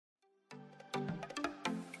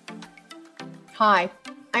Hi,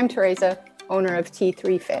 I'm Teresa, owner of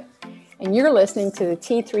T3 Fit, and you're listening to the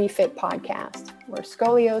T3 Fit podcast, where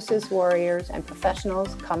scoliosis warriors and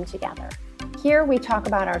professionals come together. Here we talk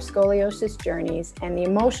about our scoliosis journeys and the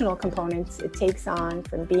emotional components it takes on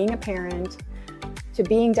from being a parent to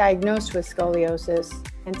being diagnosed with scoliosis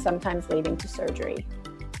and sometimes leading to surgery.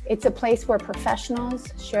 It's a place where professionals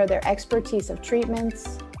share their expertise of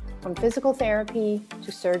treatments, from physical therapy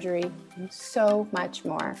to surgery, and so much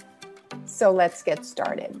more. So let's get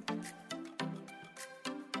started.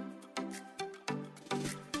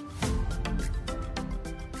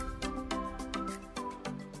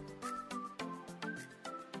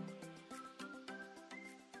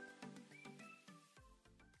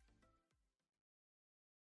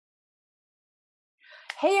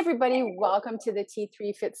 Hey everybody, welcome to the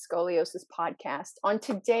T3 Fit Scoliosis podcast. On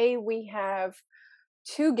today we have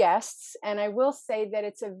two guests, and I will say that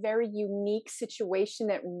it's a very unique situation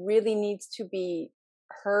that really needs to be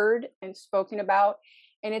heard and spoken about.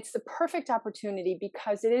 And it's the perfect opportunity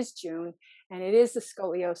because it is June and it is the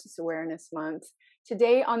Scoliosis Awareness Month.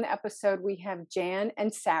 Today on the episode, we have Jan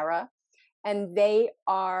and Sarah, and they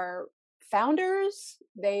are founders.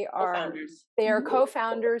 They are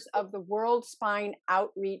co-founders of the World Spine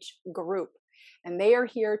Outreach Group. And they are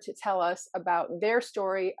here to tell us about their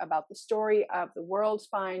story, about the story of the World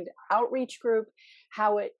Spine Outreach Group,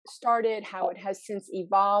 how it started, how it has since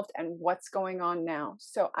evolved, and what's going on now.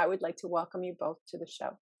 So I would like to welcome you both to the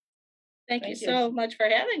show. Thank you so much for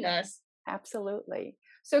having us. Absolutely.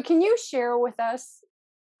 So can you share with us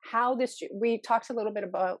how we talked a little bit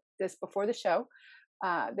about this before the show,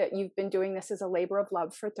 that you've been doing this as a labor of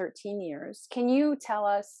love for 13 years. Can you tell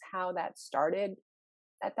us how that started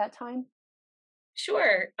at that time?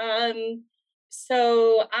 Sure.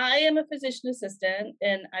 So I am a physician assistant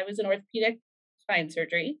and I was in orthopedic spine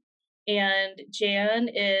surgery, and Jan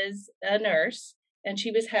is a nurse and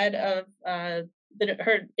she was head of her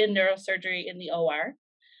in neurosurgery in the OR.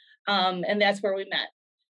 And that's where we met.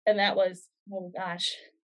 And that was,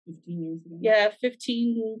 15 years ago. Yeah,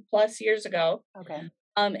 15 plus years ago. Okay.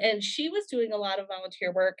 And she was doing a lot of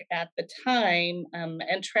volunteer work at the time,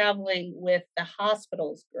 and traveling with the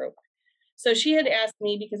hospitals group. So she had asked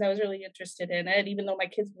me, because I was really interested in it, even though my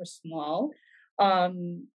kids were small,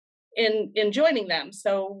 in joining them.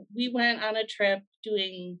 So we went on a trip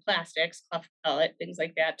doing plastics, cleft palate, things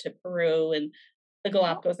like that, to Peru and the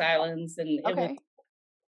Galapagos Islands. And it was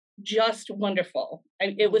just wonderful.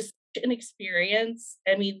 It was such an experience.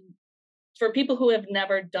 I mean, for people who have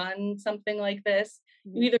never done something like this,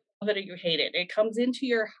 you either love it or you hate it. It comes into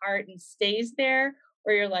your heart and stays there,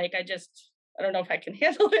 or you're like, I don't know if I can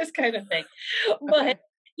handle this kind of thing. But,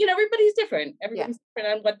 everybody's different. Everybody's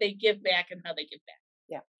different on what they give back and how they give back.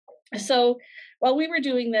 Yeah. So while we were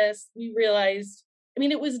doing this, we realized,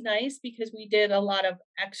 it was nice because we did a lot of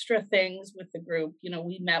extra things with the group.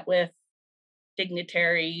 We met with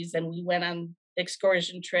dignitaries and we went on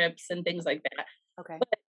excursion trips and things like that. Okay.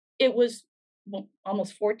 But it was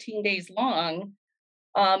almost 14 days long.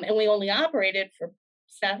 And we only operated for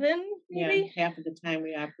 7, maybe? Yeah, half of the time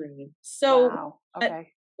we operated. So, wow.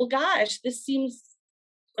 Okay. This seems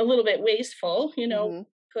a little bit wasteful.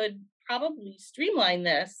 Could probably streamline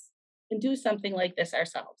this and do something like this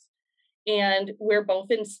ourselves. And we're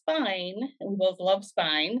both in spine, and we both love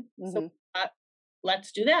spine. So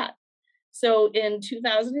let's do that. So in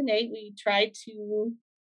 2008,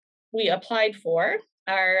 we applied for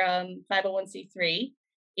our 501c3,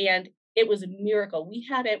 and it was a miracle. We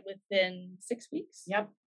had it within 6 weeks. Yep.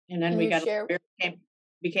 And then we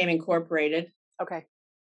became incorporated. Okay.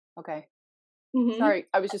 Mm-hmm. Sorry,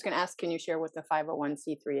 I was just going to ask, can you share what the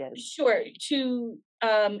 501c3 is? Sure. To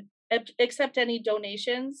accept any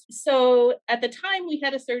donations. So at the time, we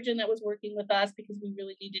had a surgeon that was working with us because we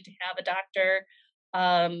really needed to have a doctor.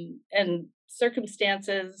 And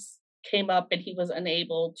circumstances came up and he was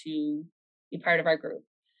unable to be part of our group.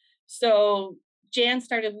 So Jan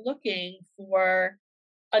started looking for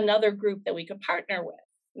another group that we could partner with.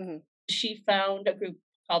 Mm-hmm. She found a group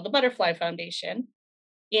called the Butterfly Foundation,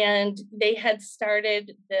 and they had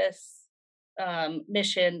started this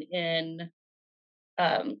mission in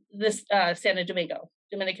Santo Domingo,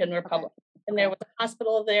 Dominican Republic. Okay. And there was a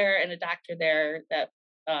hospital there and a doctor there that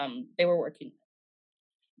they were working with.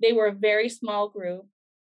 They were a very small group,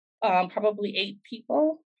 probably 8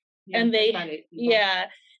 people. Yeah,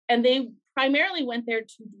 and they primarily went there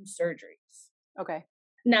to do surgeries. Okay.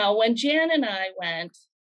 Now, when Jan and I went,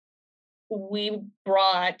 we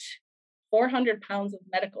brought 400 pounds of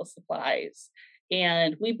medical supplies,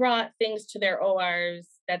 and we brought things to their ORs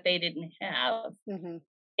that they didn't have. Mm-hmm.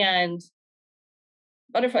 And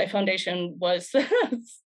Butterfly Foundation was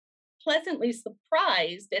pleasantly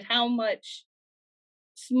surprised at how much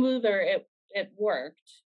smoother it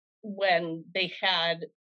worked when they had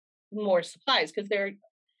more supplies, because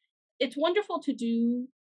it's wonderful to do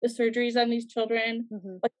the surgeries on these children,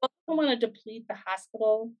 but you don't want to deplete the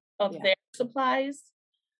hospital of their supplies,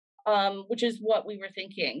 which is what we were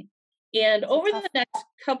thinking. And over the next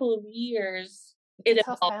couple of years, it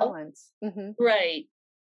evolved. Tough balance. Right.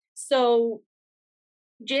 So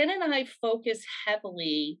Jan and I focus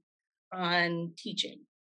heavily on teaching.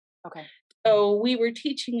 Okay. So we were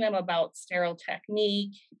teaching them about sterile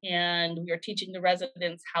technique, and we were teaching the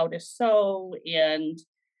residents how to sew, and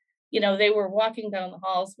they were walking down the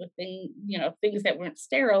halls with things that weren't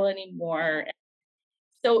sterile anymore.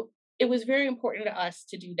 So it was very important to us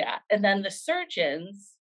to do that. And then the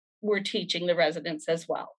surgeons were teaching the residents as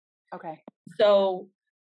well. Okay. So,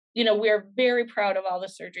 we're very proud of all the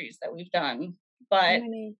surgeries that we've done. But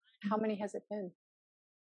how many has it been?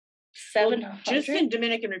 700. Well, just in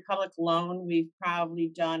Dominican Republic alone, we've probably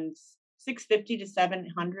done 650 to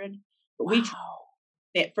 700. But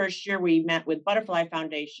that first year we met with Butterfly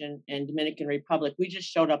Foundation in Dominican Republic. We just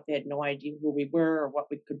showed up. They had no idea who we were or what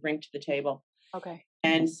we could bring to the table. Okay.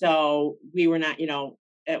 And so we were not,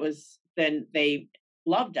 then they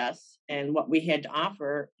loved us and what we had to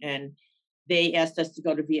offer. And they asked us to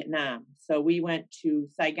go to Vietnam. So we went to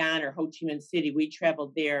Saigon or Ho Chi Minh City. We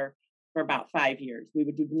traveled there for about 5 years. We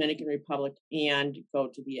would do Dominican Republic and go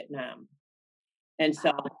to Vietnam. And so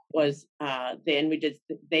it was, then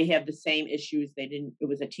they have the same issues. It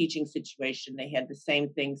was a teaching situation. They had the same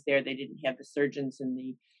things there. They didn't have the surgeons and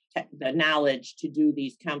the knowledge to do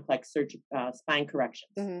these complex spine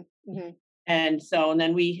corrections. And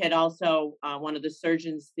then we had also, one of the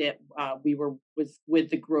surgeons that was with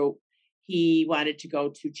the group, he wanted to go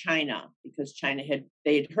to China because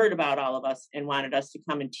they had heard about all of us and wanted us to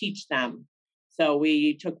come and teach them. So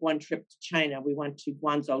we took one trip to China. We went to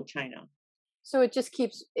Guangzhou, China. So it just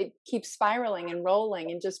keeps spiraling and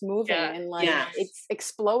rolling and just moving and it's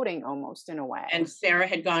exploding almost in a way. And Sarah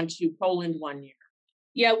had gone to Poland 1 year.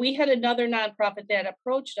 Yeah, we had another nonprofit that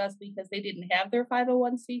approached us because they didn't have their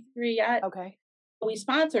 501c3 yet. Okay. We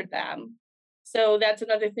sponsored them. So that's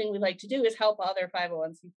another thing we like to do is help other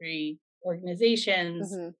 501c3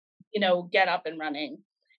 organizations, get up and running.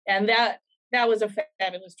 And that was a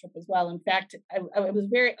fabulous trip as well. In fact, I was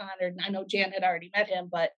very honored. And I know Jan had already met him,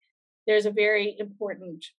 but there's a very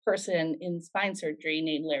important person in spine surgery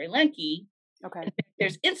named Larry Lenke. Okay.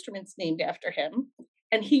 There's instruments named after him.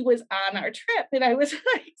 And he was on our trip. And I was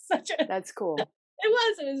like, that's cool. It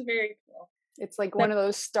was very cool. It's like one of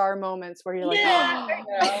those star moments where you're like,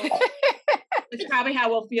 It's probably how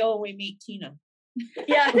we'll feel when we meet Tina.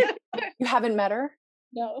 Yeah. You haven't met her?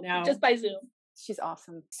 No, just by Zoom. She's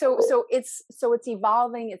awesome. So it's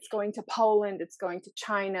evolving. It's going to Poland. It's going to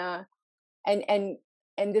China, and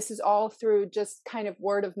this is all through just kind of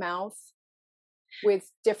word of mouth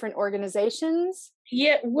with different organizations.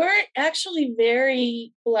 Yeah, we're actually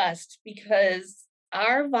very blessed because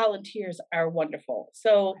our volunteers are wonderful.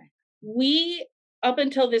 So we, up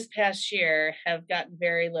until this past year, have gotten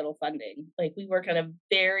very little funding. Like we work on a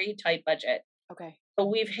very tight budget. Okay. So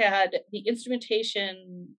we've had the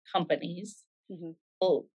instrumentation companies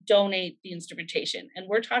will donate the instrumentation. And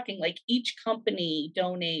we're talking like each company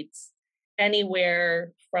donates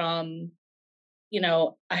anywhere from,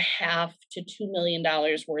 $500,000 to $2 million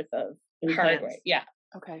worth of hardware. Yeah.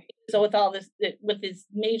 Okay. So with all this, with these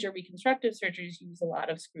major reconstructive surgeries, use a lot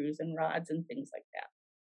of screws and rods and things like that,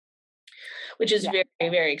 which is very,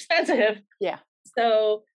 very expensive. Yeah.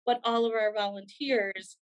 So, but all of our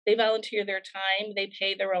volunteers, they volunteer their time, they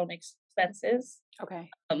pay their own expenses. Okay.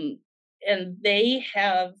 And they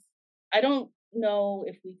have, I don't know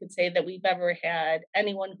if we could say that we've ever had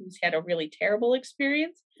anyone who's had a really terrible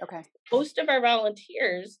experience. Okay. Most of our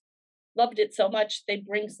volunteers loved it so much they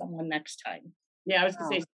bring someone next time. Yeah, I was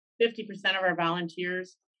going to say 50% of our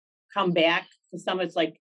volunteers come back. So some of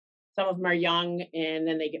them are young and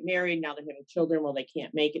then they get married. Now they're having children. Well, they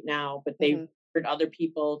can't make it now, but they've heard other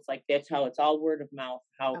people. It's like, that's how it's all word of mouth.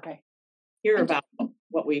 Hear about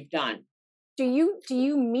what we've done. Do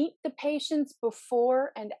you meet the patients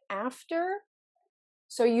before and after?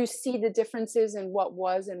 So you see the differences in what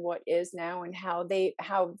was and what is now and how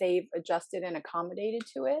they've adjusted and accommodated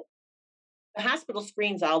to it? The hospital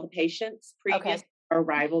screens all the patients previous to our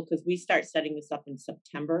arrival because we start setting this up in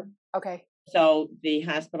September. Okay. So the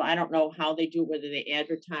hospital, I don't know how they do, whether they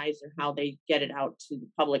advertise or how they get it out to the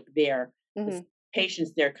public there. The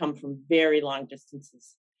patients there come from very long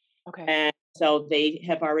distances. Okay. And so they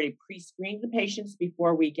have already pre-screened the patients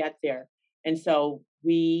before we get there. And so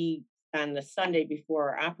we, on the Sunday before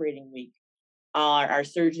our operating week, Our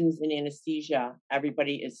surgeons in anesthesia,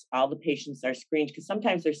 all the patients are screened because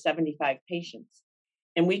sometimes there's 75 patients.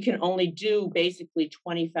 And we can only do basically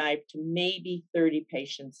 25 to maybe 30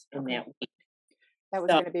 patients in that week. That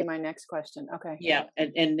was going to be my next question. Okay. Yeah.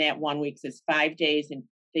 And that 1 week is 5 days, and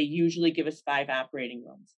they usually give us 5 operating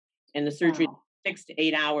rooms. And the surgery is 6 to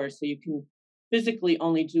 8 hours. So you can physically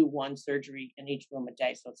only do 1 surgery in each room a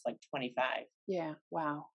day. So it's like 25. Yeah.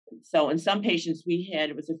 Wow. So in some patients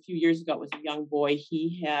it was a few years ago, it was a young boy.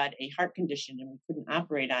 He had a heart condition and we couldn't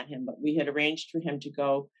operate on him, but we had arranged for him to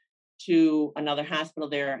go to another hospital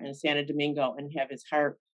there in Santo Domingo and have his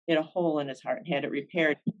heart, he had a hole in his heart, had it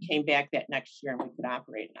repaired. He came back that next year and we could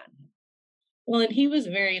operate on him. Well, and he was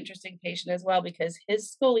a very interesting patient as well because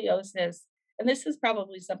his scoliosis, and this is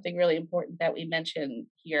probably something really important that we mention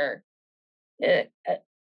here.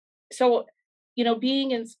 So,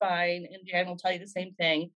 being in spine, and Jan will tell you the same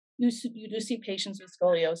thing, you do see patients with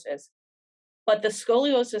scoliosis. But the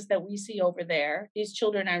scoliosis that we see over there, these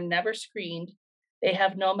children are never screened. They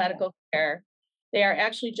have no medical care. They are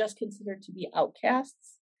actually just considered to be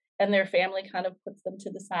outcasts, and their family kind of puts them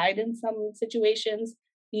to the side in some situations.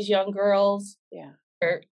 These young girls,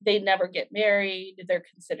 they never get married. They're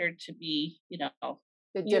considered to be,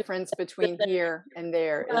 the difference between here and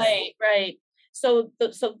there. Right. So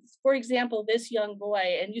for example, this young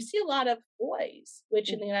boy, and you see a lot of boys,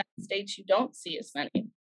 which in the United States you don't see as many.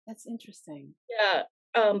 That's interesting. Yeah.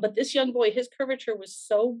 But this young boy, his curvature was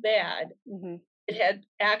so bad, it had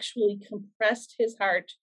actually compressed his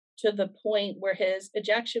heart to the point where his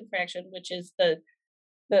ejection fraction, which is the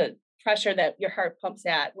pressure that your heart pumps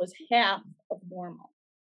at, was half of normal.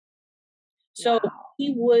 So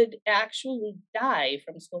he would actually die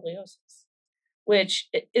from scoliosis, which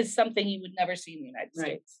is something you would never see in the United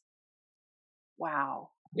States. Wow.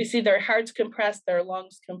 We see their hearts compressed, their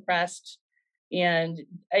lungs compressed. And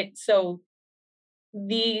so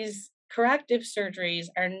these corrective surgeries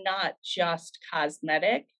are not just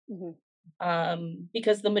cosmetic,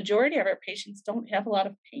 because the majority of our patients don't have a lot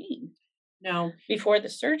of pain before the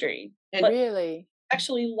surgery. And but really,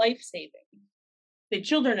 actually life-saving. The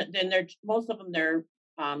children, then most of them, they're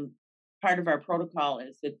part of our protocol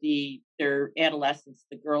is that their adolescents,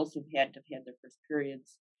 the girls who've had their first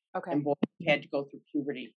periods, and boys who had to go through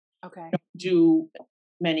puberty, don't do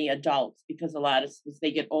many adults because as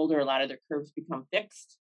they get older, a lot of their curves become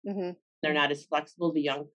fixed. They're not as flexible. The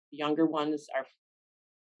younger ones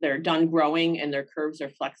they're done growing and their curves are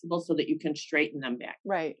flexible so that you can straighten them back.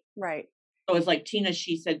 Right. So it's like Tina,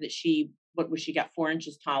 she said that she got 4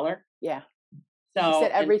 inches taller. Yeah. So she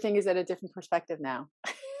said everything is at a different perspective now.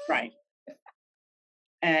 Right.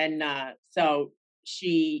 And so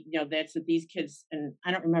she, that's what these kids, and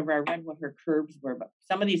I don't remember, I read what her curves were, but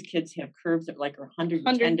some of these kids have curves that are like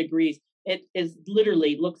 110 degrees. It is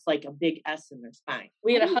literally looks like a big S in their spine.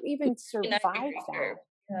 We had even survive that.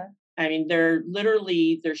 Yeah. I mean, they're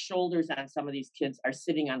literally, their shoulders on some of these kids are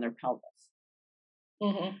sitting on their pelvis.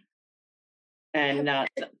 And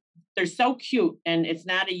they're so cute. And it's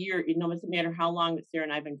not a year, it doesn't matter how long that Sarah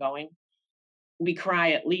and I have been going. We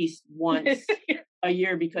cry at least once a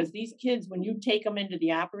year because these kids, when you take them into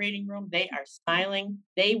the operating room, they are smiling.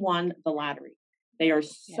 They won the lottery. They are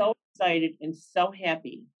so excited and so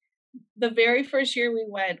happy. The very first year we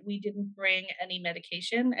went, we didn't bring any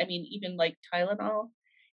medication. I mean, even like Tylenol.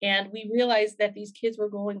 And we realized that these kids were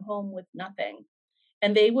going home with nothing.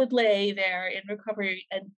 And they would lay there in recovery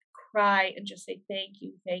and cry and just say, thank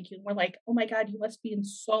you. And we're like, oh my God, you must be in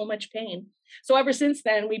so much pain. So ever since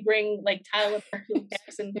then, we bring like Tylenol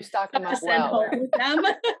packs and you stock them up send home with them.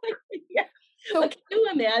 So can you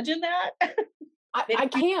imagine that?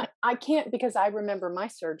 I can't because I remember my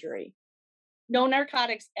surgery. No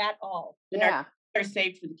narcotics at all. Narcotics are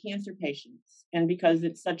saved for the cancer patients. And because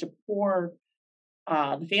it's such a poor,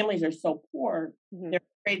 the families are so poor, they're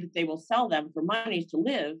afraid that they will sell them for money to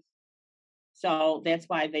live. So that's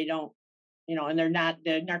why they don't, and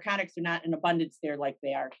the narcotics are not in abundance there like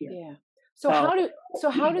they are here. Yeah. So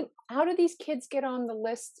how do these kids get on the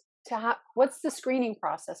list what's the screening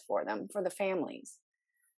process for them, for the families?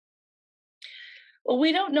 Well,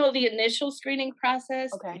 we don't know the initial screening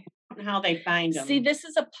process. Okay. How they find them. See, this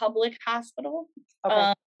is a public hospital.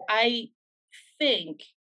 Okay. I think,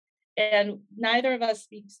 and neither of us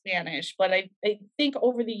speak Spanish, but I think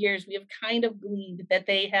over the years we have kind of gleaned that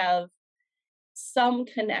they have some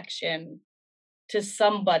connection to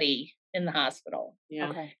somebody in the hospital. Yeah.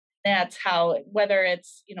 Okay. That's how, whether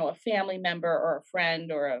it's, a family member or a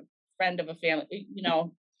friend of a family,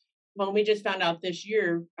 Well, we just found out this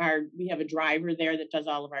year, we have a driver there that does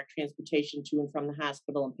all of our transportation to and from the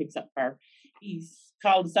hospital and picks up our he's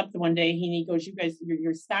called us up the one day. He goes, "You guys,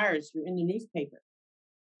 you're stars. You're in the newspaper."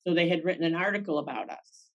 So they had written an article about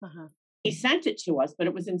us. Uh-huh. He sent it to us, but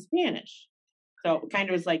it was in Spanish. So it kind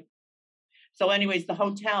of was like, so anyways, the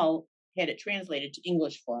hotel had it translated to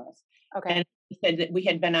English for us. Okay. And he said that we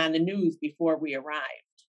had been on the news before we arrived.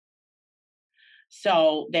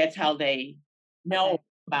 So that's how they know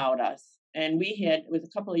about us. And it was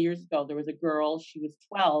a couple of years ago, there was a girl, she was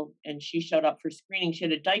 12, and she showed up for screening. She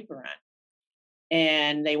had a diaper on.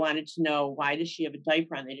 And they wanted to know, why does she have a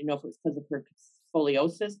diaper on? They didn't know if it was because of her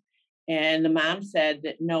scoliosis. And the mom said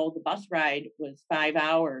that no, the bus ride was 5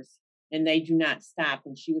 hours and they do not stop.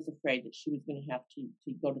 And she was afraid that she was going to have to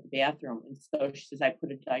go to the bathroom. And so she says, I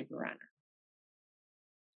put a diaper on her.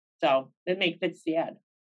 So that's sad.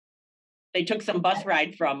 They took some bus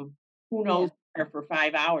ride from who knows where for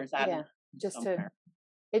 5 hours out of just somewhere.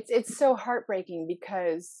 It's so heartbreaking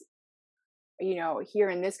because, here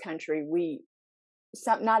in this country,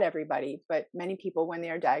 not everybody, but many people, when they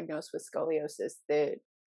are diagnosed with scoliosis, the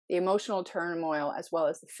emotional turmoil as well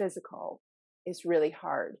as the physical is really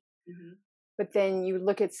hard. Mm-hmm. But then you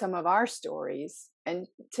look at some of our stories, and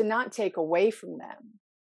to not take away from them,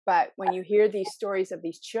 but when you hear these stories of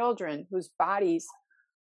these children whose bodies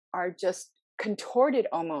are just contorted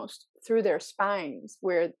almost through their spines,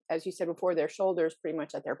 where, as you said before, their shoulders pretty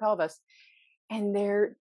much at their pelvis, and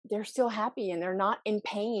they're still happy and they're not in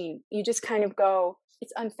pain. You just kind of go,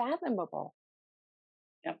 it's unfathomable.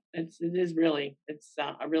 Yep, it's really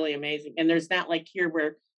amazing. And there's not like here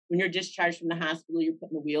where when you're discharged from the hospital, you're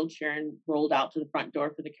put in the wheelchair and rolled out to the front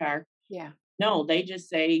door for the car. Yeah. No, they just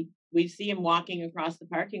say, we see them walking across the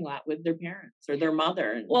parking lot with their parents or their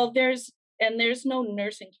mother. Well, there's no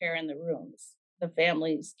nursing care in the rooms. The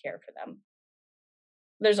families care for them.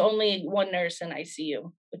 There's only one nurse in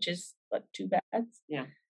ICU, which is 2 beds. Yeah.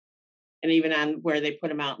 And even on where they put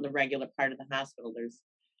them out in the regular part of the hospital, there's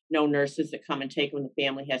no nurses that come and take them. The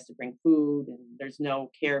family has to bring food, and there's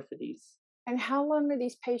no care for these. And how long are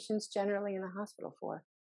these patients generally in the hospital for?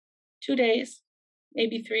 2 days,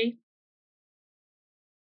 maybe 3.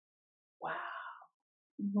 Wow.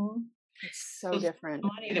 Mm-hmm. It's so different.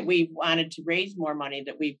 Money that we wanted to raise more money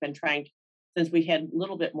that we've been trying, since we had a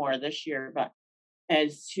little bit more this year, but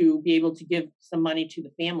as to be able to give some money to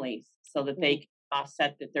the families so that they can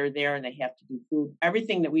offset that they're there and they have to do food.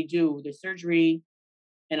 Everything that we do, the surgery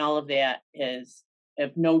and all of that, is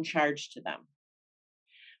of no charge to them.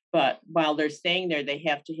 But while they're staying there, they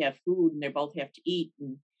have to have food and they both have to eat.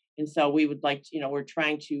 And so we would like to, we're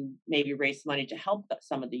trying to maybe raise money to help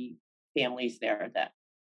some of the families there, that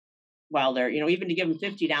while they're, even to give them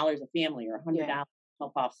 $50 a family or $100 to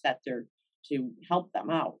help offset to help them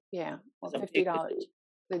out. Yeah. Well, $50.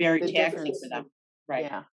 Very taxing for them. Right.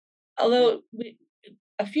 Yeah. Although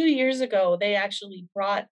a few years ago, they actually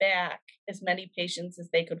brought back as many patients as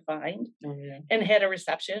they could find and had a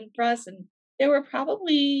reception for us. And there were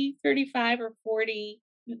probably 35 or 40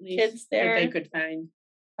 kids there that they could find.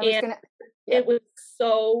 It was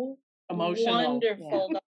so emotional,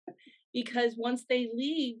 wonderful because once they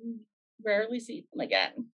leave, we rarely see them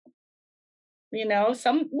again.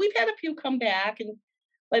 We've had a few come back,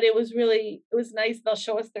 but it was nice. They'll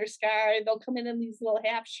show us their scar. They'll come in these little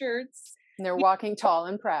half shirts. And they're walking tall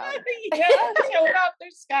and proud. Showing off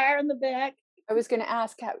their scar in the back. I was going to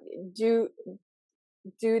ask, do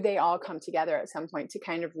they all come together at some point to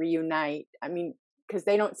kind of reunite? I mean, because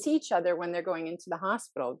they don't see each other when they're going into the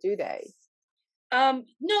hospital, do they?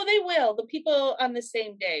 No, they will. The people on the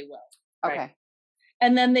same day will. Okay. Right?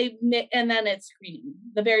 And then it's screening.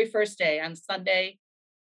 The very first day on Sunday,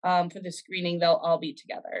 for the screening, they'll all be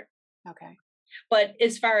together. Okay. But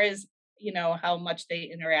as far as, how much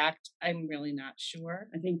they interact, I'm really not sure.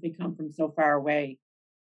 I think they come from so far away,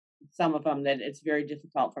 some of them, that it's very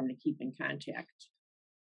difficult for them to keep in contact.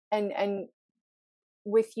 And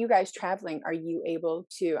with you guys traveling, are you able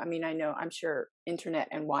to, I'm sure internet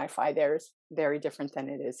and Wi-Fi there is very different than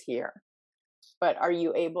it is here, but are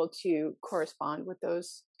you able to correspond with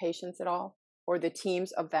those patients at all, or the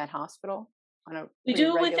teams of that hospital? We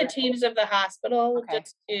do with the teams of the hospital,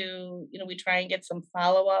 just to, we try and get some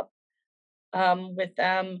follow-up with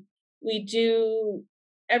them. We do,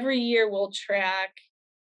 every year we'll track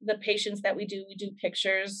the patients that we do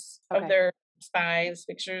pictures of their spines,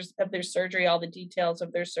 pictures of their surgery, all the details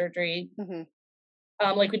of their surgery,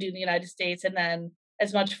 like we do in the United States, and then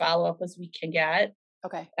as much follow-up as we can get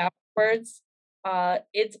afterwards.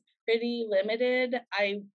 It's pretty limited.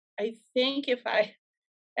 I think if I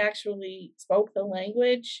actually spoke the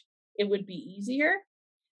language, it would be easier,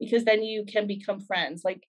 because then you can become friends.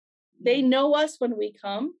 Like, they know us when we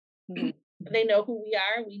come. They know who we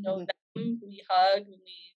are. We know them. We hug, and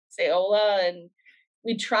we say hola, and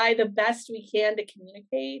we try the best we can to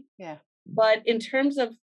communicate. Yeah. But in terms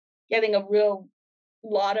of getting a real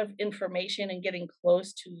lot of information and getting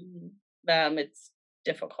close to them, it's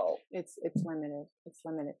difficult. It's limited. It's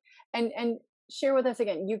limited. And share with us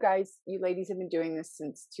again. You ladies have been doing this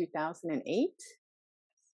since 2008.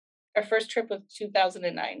 Our first trip was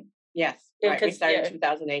 2009. Yes, Yeah, right. We 'cause, started yeah.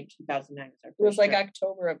 2008, 2009 was our It was first like trip.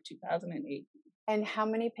 October of 2008. And how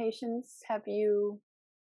many patients have you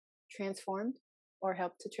transformed or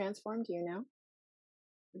helped to transform? Do you know?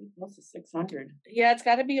 Pretty close to 600. Yeah, it's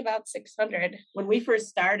got to be about 600. When we first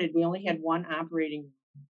started, we only had one operating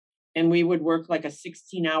room, and we would work like a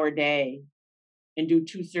 16-hour day and do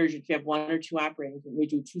 2 surgeries. We have 1 or 2 operating rooms. We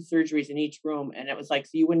do 2 surgeries in each room. And it was like,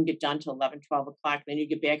 so you wouldn't get done till 11, 12 o'clock. Then you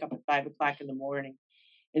get back up at 5 o'clock in the morning.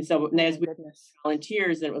 And so Oh as my we goodness.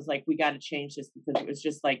 volunteers, it was like, we got to change this, because it was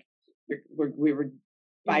just like, we were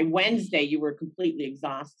by Wednesday, you were completely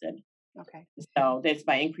exhausted. Okay. So that's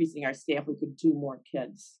by increasing our staff, we could do more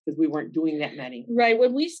kids, because we weren't doing that many. Right.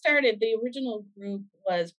 When we started, the original group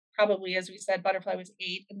was probably, as we said, Butterfly was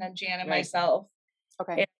 8, and then Jan and Right. myself.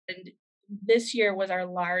 Okay. And this year was our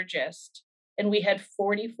largest, and we had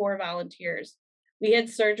 44 volunteers. We had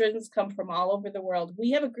surgeons come from all over the world.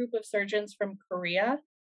 We have a group of surgeons from Korea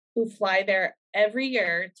who fly there every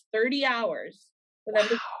year. It's 30 hours for them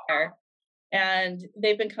to be there. And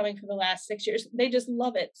they've been coming for the last 6 years. They just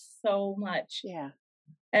love it so much. Yeah.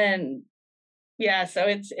 And yeah, so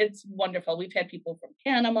it's wonderful. We've had people from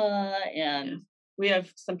Panama and We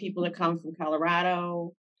have some people that come from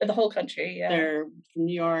Colorado. the whole country. Yeah. They're from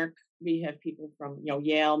New York. We have people from,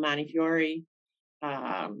 Yale, Montefiore.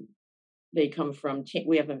 They come from,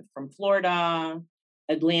 we have them from Florida,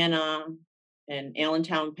 Atlanta, and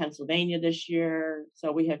Allentown, Pennsylvania this year.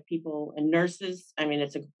 So we have people and nurses. I mean,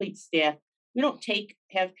 it's a complete staff. We don't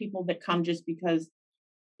have people that come just because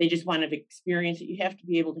they just want to experience it. You have to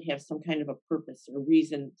be able to have some kind of a purpose or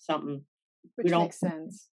reason, something. Which don't makes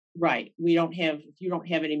sense. Right. If you don't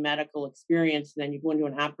have any medical experience, then you go into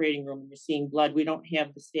an operating room and you're seeing blood. We don't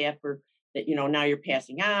have the staff that, now you're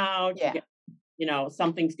passing out. Yeah.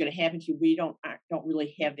 Something's going to happen to you. We don't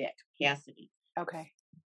really have that capacity. Okay.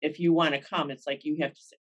 If you want to come, it's like you have to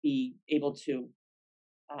be able to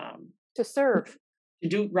serve.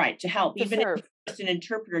 to help. To Even serve. if you're just an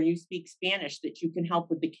interpreter and you speak Spanish, that you can help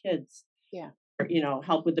with the kids. Yeah. Or,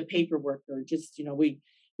 help with the paperwork, or just,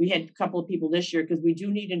 we had a couple of people this year, because we do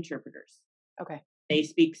need interpreters. Okay. They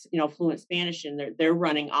speak, fluent Spanish, and they're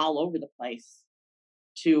running all over the place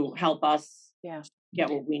to help us get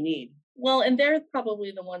what we need. Well, and they're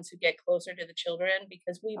probably the ones who get closer to the children,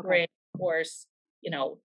 because we bring, of course,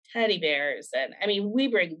 teddy bears, and I mean, we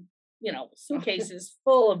bring, suitcases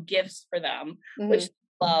full of gifts for them, which they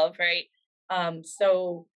love, right?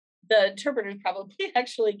 So the interpreters probably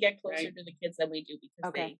actually get closer to the kids than we do,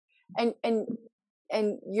 because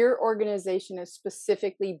and your organization is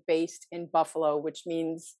specifically based in Buffalo, which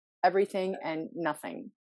means everything and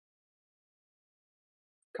nothing.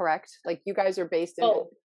 Correct? Like, you guys are based in.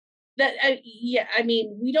 I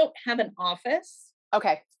mean, we don't have an office.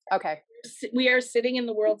 Okay. We are sitting in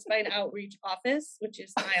the World Spine Outreach office, which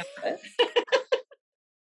is my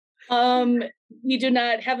office. We do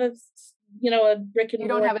not have a brick and mortar. You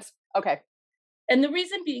don't have okay. And the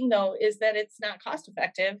reason being, though, is that it's not cost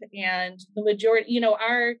effective, and the majority,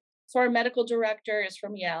 our medical director is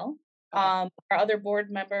from Yale. Okay. Our other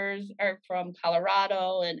board members are from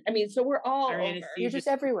Colorado, and I mean, so we're all over. You're just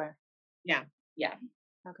everywhere. Yeah.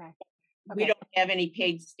 Okay. We don't have any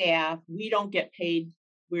paid staff. We don't get paid.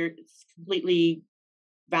 It's completely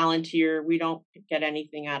volunteer. We don't get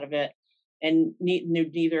anything out of it. And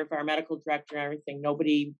neither of our medical director and everything,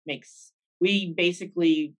 we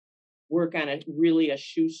basically work on a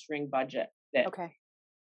shoestring budget that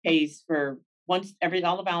pays for all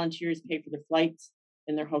the volunteers pay for their flights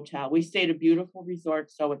and their hotel. We stay at a beautiful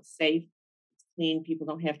resort, so it's safe, it's clean. People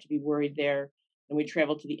don't have to be worried there. And we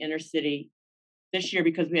travel to the inner city. This year,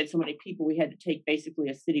 because we had so many people, we had to take basically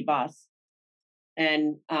a city bus.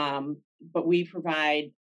 And but we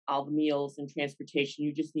provide all the meals and transportation.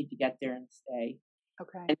 You just need to get there and stay.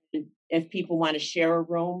 Okay. And if people want to share a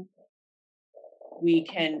room, we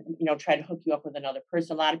can, try to hook you up with another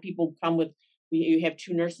person. A lot of people come with, you have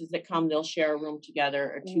 2 nurses that come, they'll share a room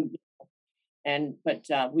together, or 2.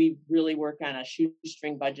 But we really work on a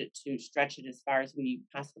shoestring budget to stretch it as far as we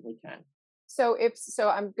possibly can. So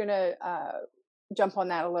I'm going to jump on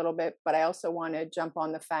that a little bit, but I also want to jump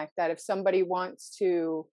on the fact that if somebody wants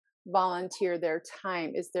to volunteer their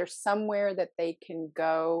time, is there somewhere that they can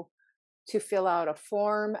go to fill out a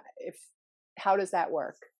form? How does that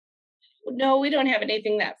work? No, we don't have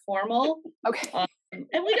anything that formal. Okay. And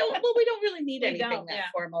we don't really need We anything don't, that yeah.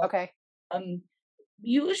 formal. Okay.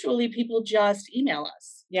 Usually people just email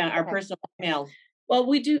us. Yeah, our Okay. personal emails. Well,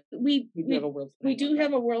 we do have a World we Spine do one,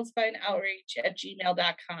 have a World Spine Outreach at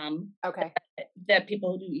gmail.com Okay. that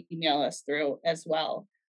people do email us through as well.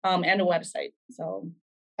 And a website. So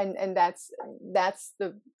And that's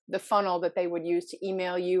the funnel that they would use to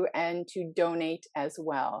email you and to donate as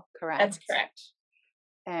well, correct? that's correct.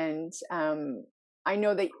 And I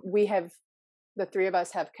know that the three of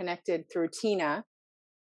us have connected through Tina,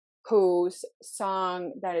 whose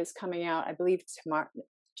song that is coming out, I believe tomorrow,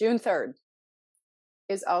 June 3rd,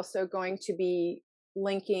 is also going to be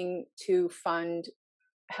linking to fund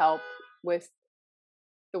help with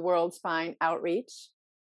the World Spine Outreach,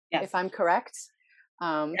 Yes. if I'm correct.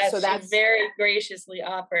 Yes, So she that's very graciously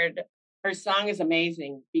offered. Her song is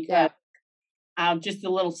amazing because just a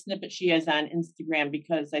little snippet she has on Instagram,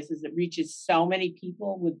 because I says it reaches so many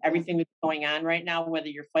people with everything that's going on right now, whether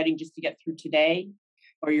you're fighting just to get through today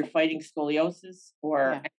or you're fighting scoliosis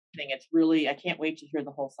or anything. It's really, I can't wait to hear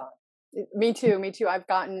the whole song. Me too. I've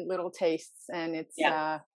gotten little tastes, and it's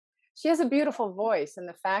she has a beautiful voice, and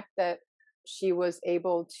the fact that she was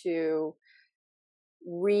able to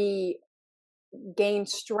regain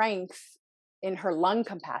strength in her lung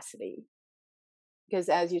capacity, because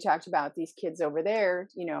as you talked about, these kids over there,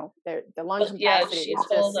 the lung capacity she is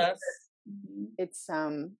told just, us.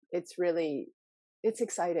 it's really, it's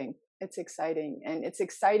exciting. It's exciting, and it's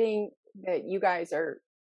exciting that you guys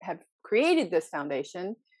have created this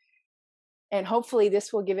foundation. And hopefully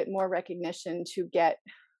this will give it more recognition to get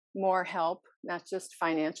more help, not just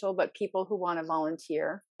financial, but people who want to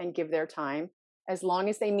volunteer and give their time, as long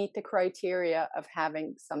as they meet the criteria of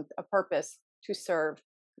having a purpose to serve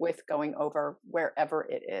with going over wherever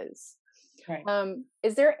it is. Right.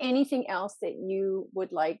 Is there anything else that you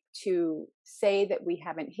would like to say that we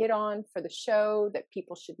haven't hit on for the show that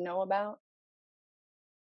people should know about?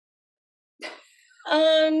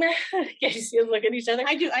 You see us look at each other.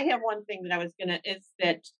 I do. I have one thing that I was gonna, is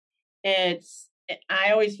that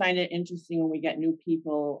I always find it interesting when we get new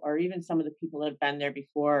people, or even some of the people that have been there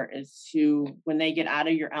before, is to, when they get out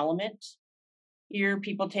of your element, here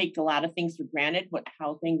people take a lot of things for granted,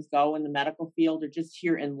 how things go in the medical field or just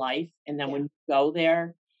here in life. And then when you go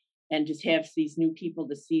there and just have these new people,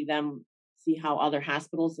 to see how other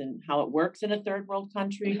hospitals and how it works in a third world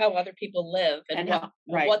country, how other people live and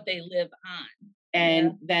what they live on.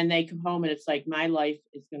 And then they come home and it's like, my life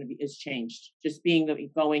is changed. Just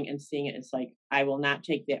going and seeing it. It's like, I will not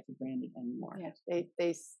take that for granted anymore. Yeah,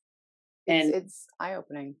 it's eye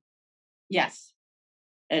opening. Yes.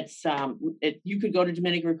 It's, you could go to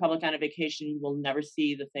Dominican Republic on a vacation. You will never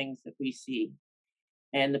see the things that we see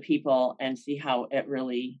and the people, and see how it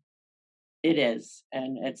is.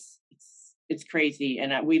 And it's crazy.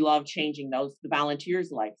 And we love changing the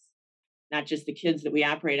volunteers' lives. Not just the kids that we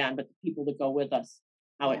operate on, but the people that go with us,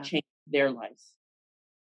 how it changed their lives.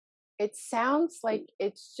 It sounds like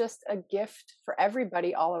it's just a gift for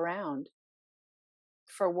everybody all around,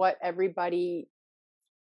 for what everybody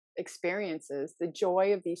experiences, the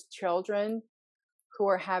joy of these children who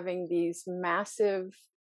are having these massive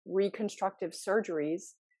reconstructive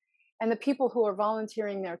surgeries, and the people who are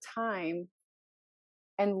volunteering their time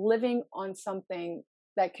and living on something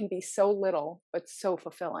that can be so little but so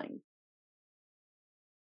fulfilling.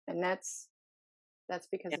 And that's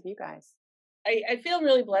because of you guys. I feel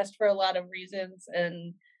really blessed for a lot of reasons,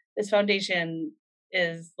 and this foundation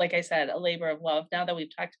is, like I said, a labor of love. Now that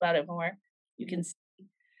we've talked about it more, you can see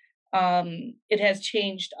it has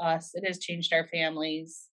changed us. It has changed our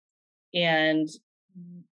families, and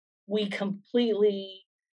we completely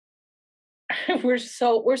we're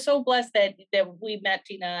so blessed that we met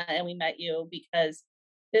Tina and we met you, because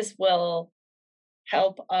this will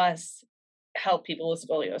help us help people with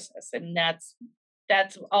scoliosis, and that's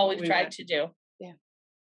all we've tried to do. Yeah,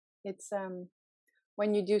 it's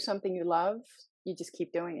when you do something you love, you just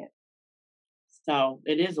keep doing it. So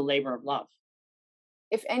it is a labor of love.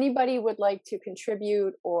 If anybody would like to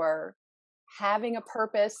contribute, or having a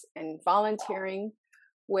purpose and volunteering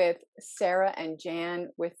with Sarah and Jan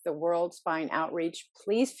with the World Spine Outreach,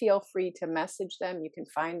 please feel free to message them. You can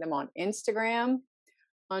find them on Instagram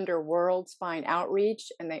under World Spine Outreach,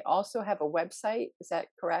 and they also have a website. Is that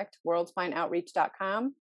correct?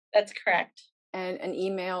 worldspineoutreach.com. That's correct. And an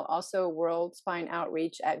email, also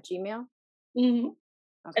worldspineoutreach@gmail. Mm-hmm.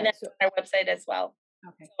 Okay, and that's on our website as well.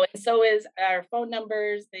 Okay. So is our phone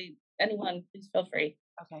numbers. Anyone, please feel free.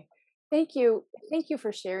 Okay. Thank you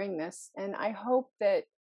for sharing this, and I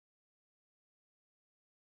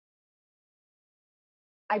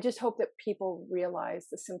just hope that people realize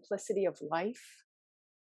the simplicity of life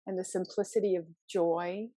and the simplicity of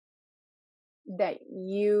joy that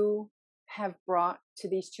you have brought to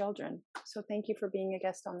these children. So thank you for being a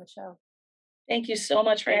guest on the show. Thank you so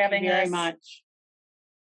much for Thank having you very us. much.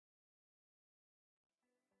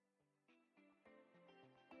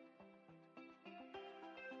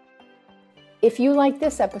 If you like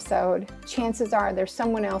this episode, chances are there's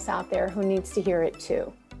someone else out there who needs to hear it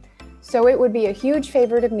too. So it would be a huge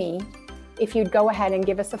favor to me if you'd go ahead and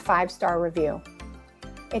give us a 5-star review.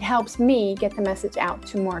 It helps me get the message out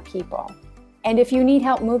to more people. And if you need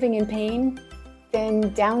help moving in pain,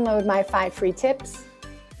 then download my 5 free tips,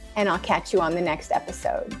 and I'll catch you on the next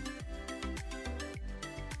episode.